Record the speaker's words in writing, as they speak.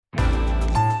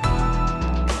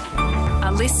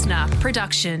listener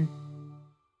production.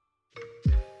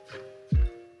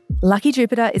 Lucky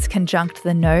Jupiter is conjunct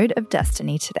the node of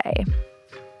destiny today.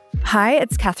 Hi,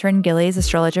 it's Catherine Gillies,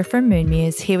 astrologer from Moon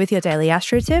Muse, here with your daily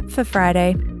astro tip for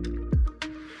Friday.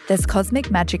 There's cosmic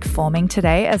magic forming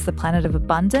today as the planet of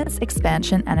abundance,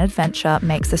 expansion and adventure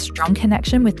makes a strong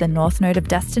connection with the north node of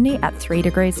destiny at 3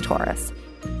 degrees Taurus.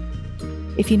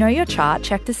 If you know your chart,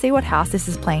 check to see what house this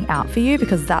is playing out for you,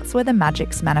 because that's where the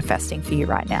magic's manifesting for you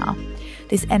right now.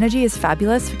 This energy is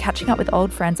fabulous for catching up with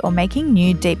old friends or making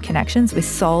new deep connections with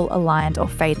soul-aligned or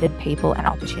fated people and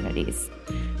opportunities.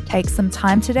 Take some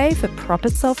time today for proper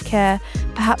self-care,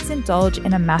 perhaps indulge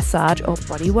in a massage or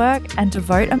body work, and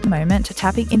devote a moment to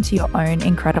tapping into your own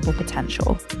incredible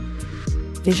potential.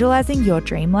 Visualizing your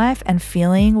dream life and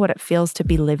feeling what it feels to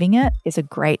be living it is a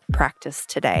great practice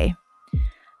today.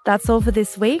 That's all for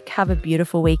this week. Have a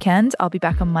beautiful weekend. I'll be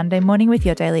back on Monday morning with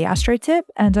your daily astro tip,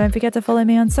 and don't forget to follow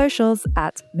me on socials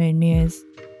at Moon Muse.